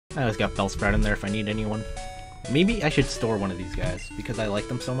I always got Bellsprout in there if I need anyone. Maybe I should store one of these guys, because I like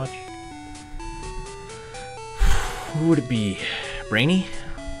them so much. Who would it be? Brainy?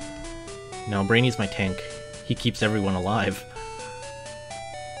 No, Brainy's my tank. He keeps everyone alive.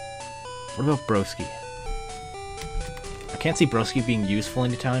 What about Broski? I can't see Broski being useful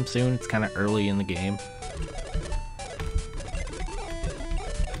anytime soon. It's kind of early in the game.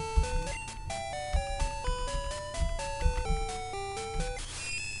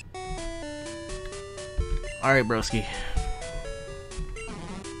 Alright, Broski.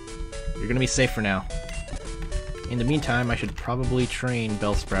 You're gonna be safe for now. In the meantime, I should probably train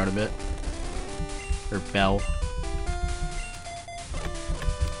Bellsprout a bit. Or Bell.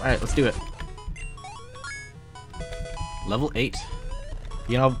 Alright, let's do it. Level 8.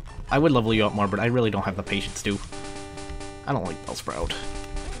 You know, I would level you up more, but I really don't have the patience to. I don't like Bellsprout.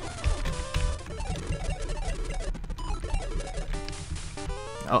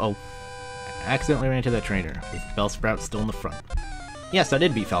 Uh-oh. I accidentally ran into that trainer, with Bellsprout still in the front. Yes, I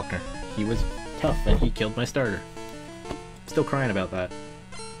did beat Falconer. He was tough, and he killed my starter. Still crying about that.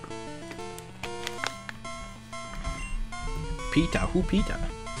 Pita, who Pita?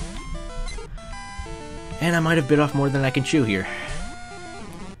 And I might have bit off more than I can chew here.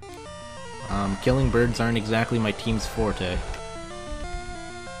 Killing birds aren't exactly my team's forte.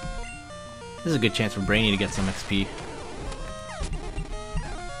 This is a good chance for Brainy to get some XP.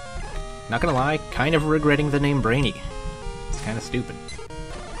 Not gonna lie, kind of regretting the name Brainy. It's kind of stupid.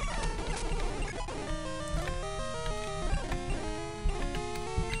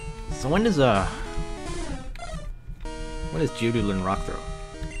 So when does Geodude learn Rock Throw?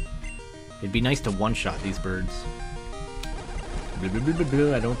 It'd be nice to one-shot these birds. Blah, blah, blah, blah,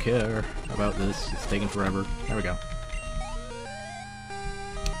 blah. I don't care about this. It's taking forever. There we go.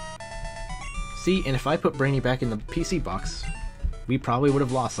 See, and if I put Brainy back in the PC box, we probably would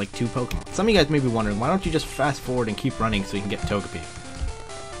have lost like 2 Pokemon. Some of you guys may be wondering, why don't you just fast forward and keep running so you can get Togepi?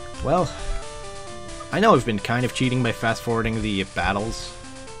 Well, I know I've been kind of cheating by fast forwarding the battles.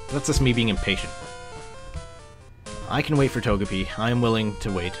 That's just me being impatient. I can wait for Togepi. I am willing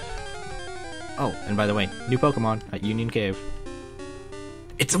to wait. Oh, and by the way, new Pokemon at Union Cave.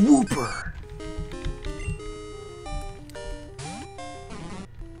 It's a Wooper!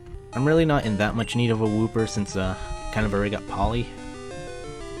 I'm really not in that much need of a Wooper since kind of already got Polly.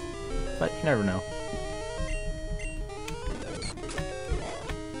 But you never know.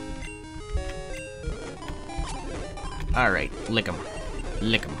 Alright, lick 'em.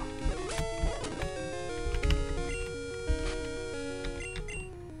 Lick 'em.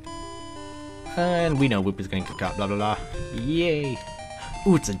 And we know Wooper's gonna get caught, blah blah blah. Yay!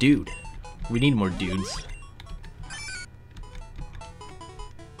 Ooh, it's a dude. We need more dudes.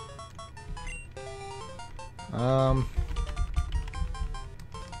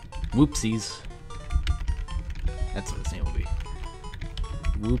 Whoopsies. That's what his name will be.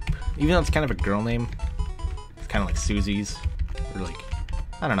 Whoop. Even though it's kind of a girl name, it's kind of like Susie's. Or like,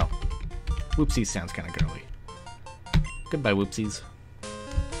 I don't know. Whoopsies sounds kind of girly. Goodbye, Whoopsies.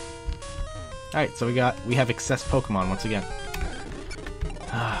 Alright, so we have excess Pokemon once again.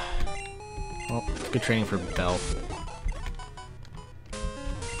 Well, good training for Bell.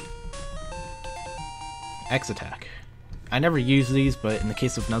 X-Attack. I never use these, but in the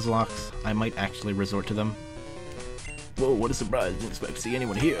case of Nuzlocke, I might actually resort to them. Whoa, what a surprise, didn't expect to see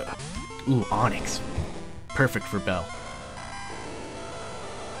anyone here. Ooh, Onyx. Perfect for Bell.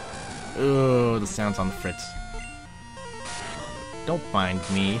 Oh, the sounds on the fritz. Don't mind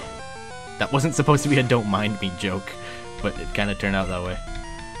me. That wasn't supposed to be a don't mind me joke, but it kind of turned out that way.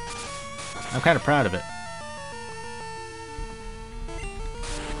 I'm kind of proud of it.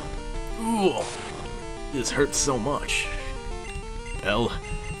 Ooh, this hurts so much. Bell,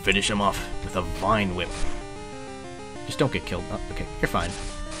 finish him off with a Vine Whip. Just don't get killed. Oh, okay, you're fine.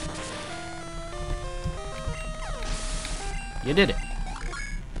 You did it.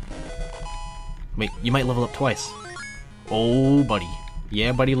 Wait, you might level up twice. Oh, buddy.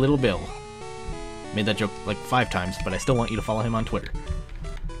 Yeah, buddy, Little Bill. Made that joke like 5 times, but I still want you to follow him on Twitter.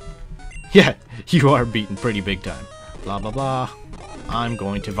 Yeah, you are beaten pretty big time. Blah, blah, blah. I'm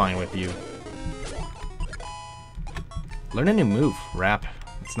going to Vine Whip you. Learn a new move, Rap.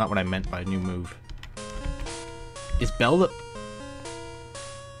 That's not what I meant by new move. Is Bell the...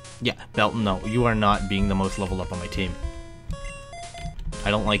 Yeah, Bell, no, you are not being the most leveled up on my team. I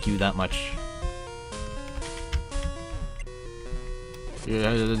don't like you that much. Yeah,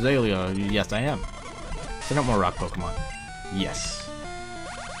 Azalea, yes I am. Send out more rock Pokemon. Yes.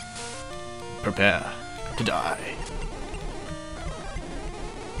 Prepare to die.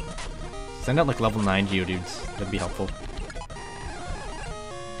 Send out like level 9 Geodudes. That'd be helpful.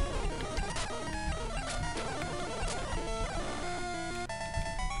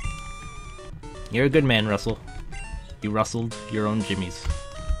 You're a good man, Russell. You rustled your own jimmies.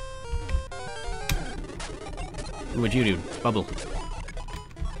 What'd you do? Bubble.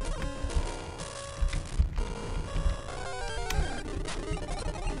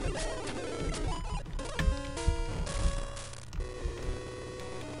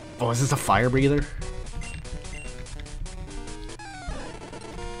 Oh, is this a fire breather?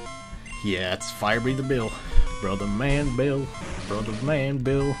 Yeah, it's fire breather Bill. Brother man Bill. Brother man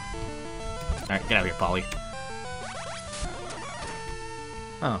Bill. Alright, get out of here, Polly.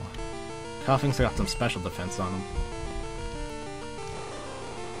 Oh. Coughing's got some special defense on him.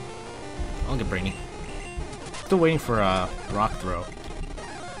 I'll get Brainy. Still waiting for a rock throw.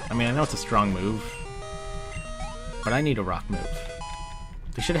 I mean, I know it's a strong move, but I need a rock move.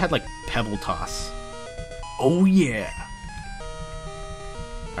 They should have had, like, Pebble Toss. Oh, yeah!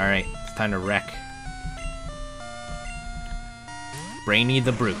 Alright, it's time to wreck. Brainy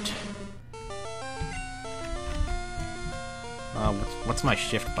the Brute. What's my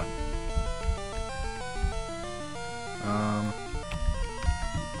shift button?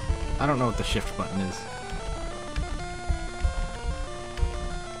 I don't know what the shift button is.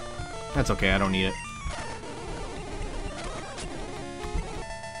 That's okay, I don't need it.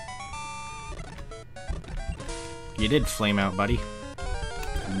 You did flame out, buddy.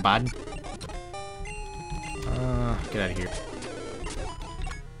 Bud. Get out of here.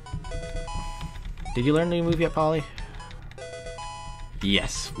 Did you learn the new move yet, Polly?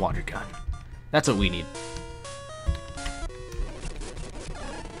 Yes, water gun. That's what we need.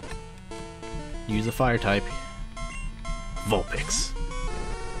 Use a fire type. Vulpix.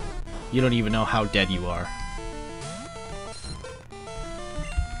 You don't even know how dead you are.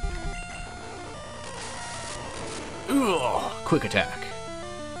 Ugh, quick attack.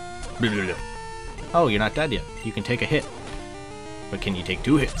 Oh, you're not dead yet. You can take a hit. But can you take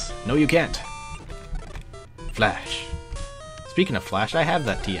 2 hits? No, you can't. Flash. Speaking of Flash, I have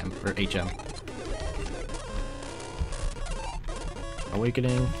that TM, or HM.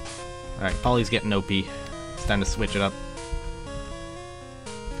 Awakening. Alright, Polly's getting OP. It's time to switch it up.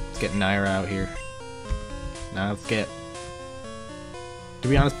 Let's get Naira out here. Now let's get... To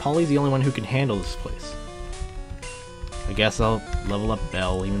be honest, Polly's the only one who can handle this place. I guess I'll level up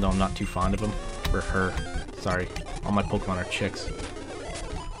Belle, even though I'm not too fond of him. Or her. Sorry. All my Pokemon are chicks.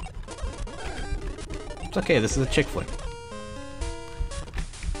 It's okay, this is a chick flick.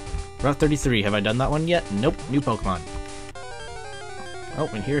 Route 33, have I done that one yet? Nope, new Pokemon. Oh,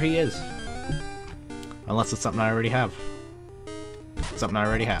 and here he is. Unless it's something I already have. Something I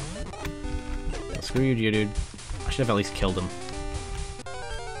already have. Well, screw you, dude. I should have at least killed him.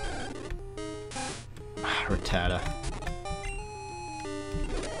 Rattata.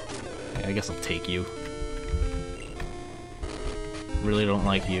 Yeah, I guess I'll take you. Really don't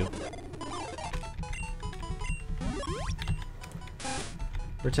like you.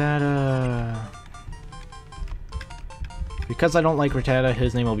 Rattata. Because I don't like Rattata,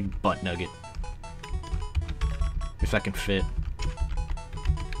 his name will be Butt Nugget. If that can fit.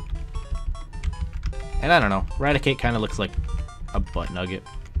 And I don't know, Raticate kind of looks like a Butt Nugget.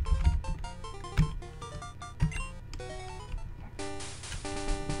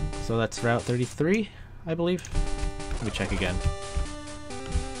 So that's Route 33, I believe. Let me check again.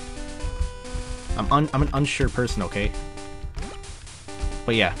 I'm an unsure person, okay?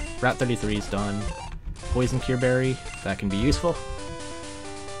 But yeah, Route 33 is done. Poison Cure Berry, that can be useful.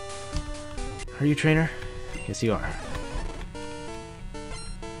 Are you trainer? Yes, you are.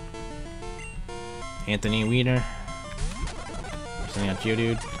 Anthony Weiner. I'm sending out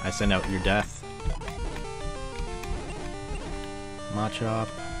Geodude. I send out your death. Machop.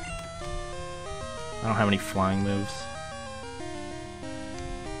 I don't have any flying moves.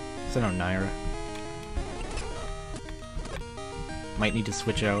 Send out Naira. Might need to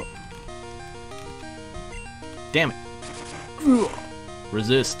switch out. Damn it! Ugh.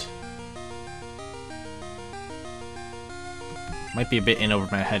 Resist. Might be a bit in over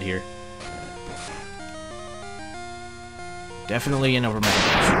my head here. Definitely in over my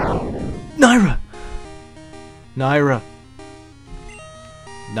head. Naira! Naira!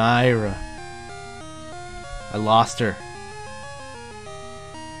 Naira. I lost her.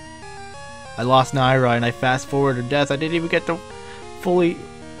 I lost Naira and I fast forward her death. I didn't even get to fully...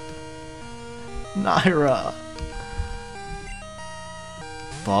 Naira.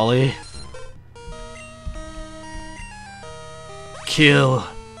 Polly. Kill.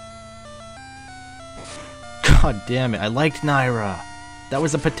 God damn it, I liked Naira. That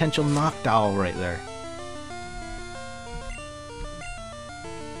was a potential knockdown right there.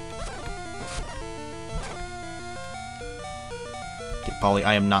 Okay, Polly,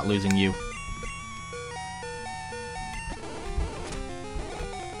 I am not losing you.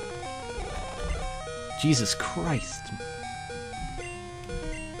 Jesus Christ.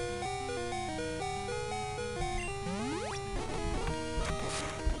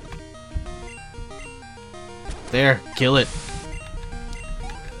 There, kill it.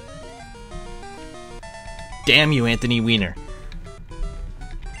 Damn you, Anthony Weiner.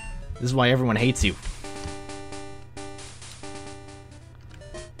 This is why everyone hates you.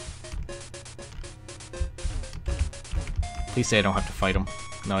 Please say I don't have to fight him.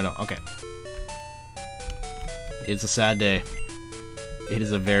 No, I don't. Okay. It's a sad day. It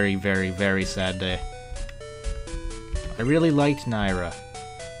is a very, very, very sad day. I really liked Naira.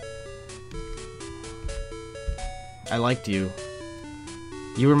 I liked you.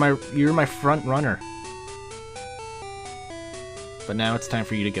 You were my front runner. But now it's time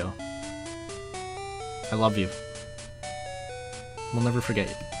for you to go. I love you. We'll never forget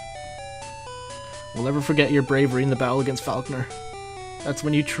you. We'll never forget your bravery in the battle against Falconer. That's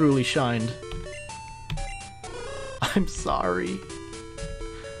when you truly shined. I'm sorry.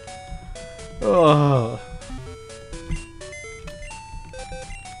 Oh.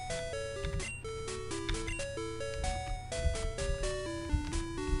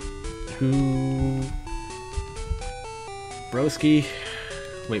 Who? Broski.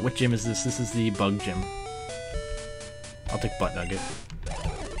 Wait, what gym is this? This is the bug gym. I'll take Butt Nugget.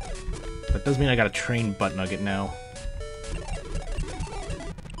 That does mean I gotta train Butt Nugget now.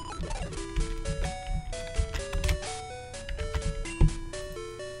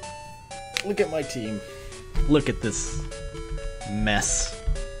 Look at my team. Look at this mess.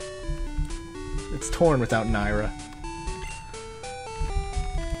 It's torn without Naira.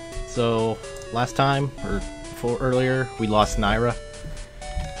 So, last time, or earlier, we lost Naira,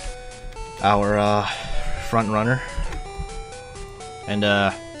 our front runner. And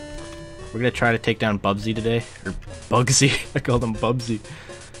we're gonna try to take down Bubsy today, or Bugsy. I call them Bubsy.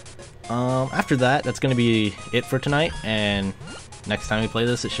 After that, that's gonna be it for tonight, and next time we play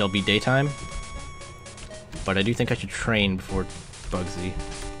this, it shall be daytime. But I do think I should train before Bugsy.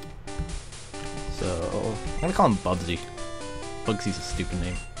 So, I'm gonna call him Bubsy. Bugsy's a stupid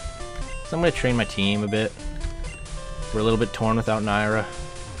name. So I'm gonna train my team a bit. We're a little bit torn without Naira.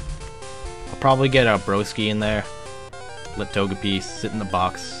 I'll probably get a Broski in there. Let Togepi sit in the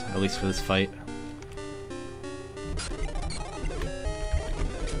box, at least for this fight.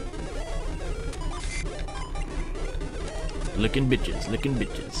 Licking bitches, licking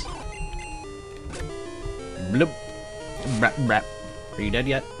bitches. Bloop. Brap, brap. Are you dead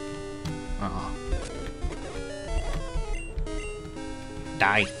yet? Uh-uh.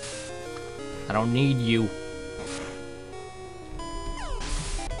 Die. I don't need you.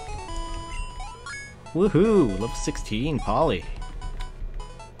 Woohoo! Level 16, Polly.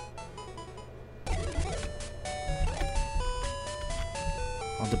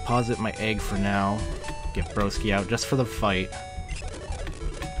 I'll deposit my egg for now. Get Broski out just for the fight.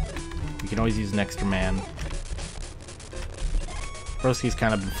 We can always use an extra man. Broski's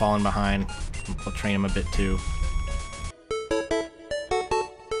kind of been falling behind. I'll train him a bit too.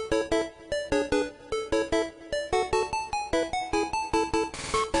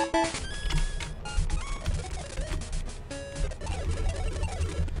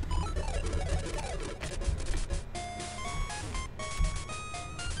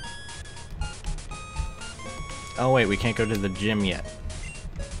 Oh wait, we can't go to the gym yet.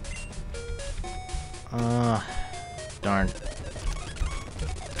 Darn.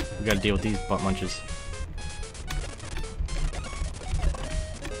 We gotta deal with these butt munches.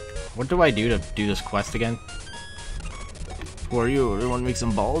 What do I do to do this quest again? Who are you? Everyone make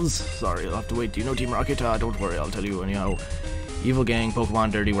some balls? Sorry, you'll have to wait. Do you know Team Rocket? Don't worry, I'll tell you anyhow. Evil gang,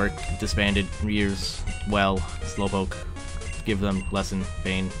 Pokemon, dirty work, disbanded, years, well, Slowpoke. Give them lesson,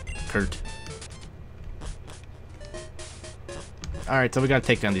 Bane, Kurt. Alright, so we gotta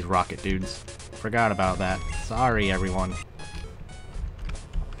take down these rocket dudes. Forgot about that. Sorry, everyone.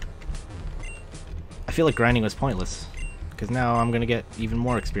 I feel like grinding was pointless, because now I'm gonna get even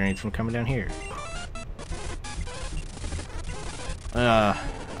more experience from coming down here. I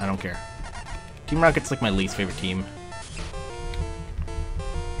don't care. Team Rocket's like my least favorite team.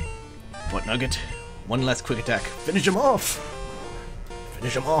 What nugget? One less quick attack. Finish him off!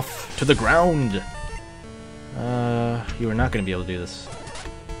 Finish him off! To the ground! You are not going to be able to do this.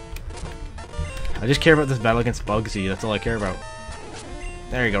 I just care about this battle against Bugsy, that's all I care about.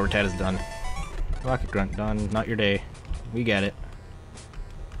 There you go, Rattata's done. Rocket Grunt done, not your day. We get it.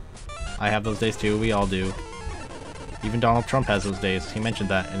 I have those days too, we all do. Even Donald Trump has those days, he mentioned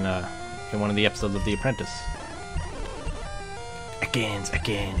that in one of the episodes of The Apprentice.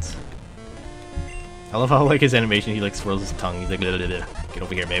 Agains. I love how, like, his animation, he, like, swirls his tongue, he's like, get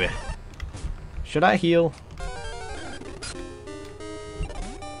over here, baby. Should I heal?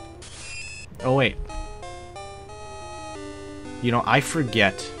 Oh, wait. You know, I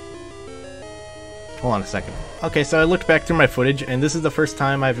forget. Hold on a second. Okay, so I looked back through my footage, and this is the first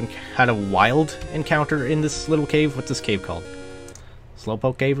time I've had a wild encounter in this little cave. What's this cave called?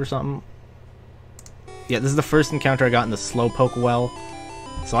 Slowpoke Cave or something? Yeah, this is the first encounter I got in the Slowpoke well.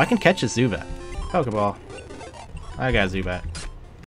 So I can catch a Zubat. Pokeball. I got a Zubat.